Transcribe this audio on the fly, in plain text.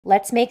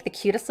Let's make the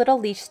cutest little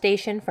leash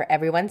station for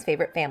everyone's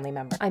favorite family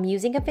member. I'm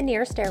using a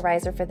veneer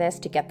sterilizer for this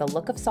to get the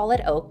look of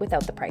solid oak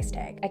without the price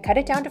tag. I cut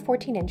it down to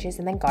 14 inches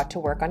and then got to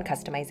work on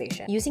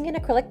customization. Using an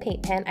acrylic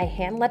paint pen, I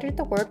hand lettered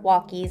the word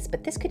walkies,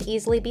 but this could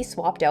easily be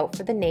swapped out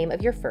for the name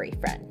of your furry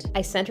friend.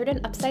 I centered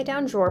an upside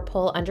down drawer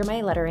pull under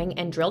my lettering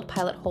and drilled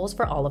pilot holes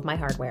for all of my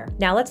hardware.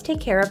 Now let's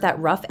take care of that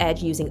rough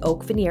edge using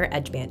oak veneer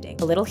edge banding.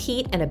 A little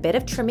heat and a bit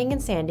of trimming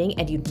and sanding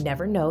and you'd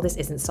never know this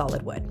isn't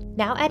solid wood.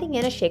 Now adding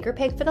in a shaker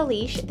peg for the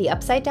leash, the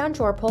upside down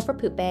drawer pull for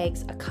poop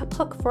bags, a cup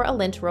hook for a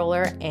lint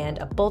roller, and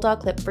a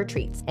bulldog clip for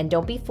treats. And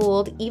don't be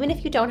fooled, even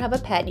if you don't have a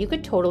pet, you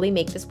could totally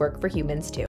make this work for humans too.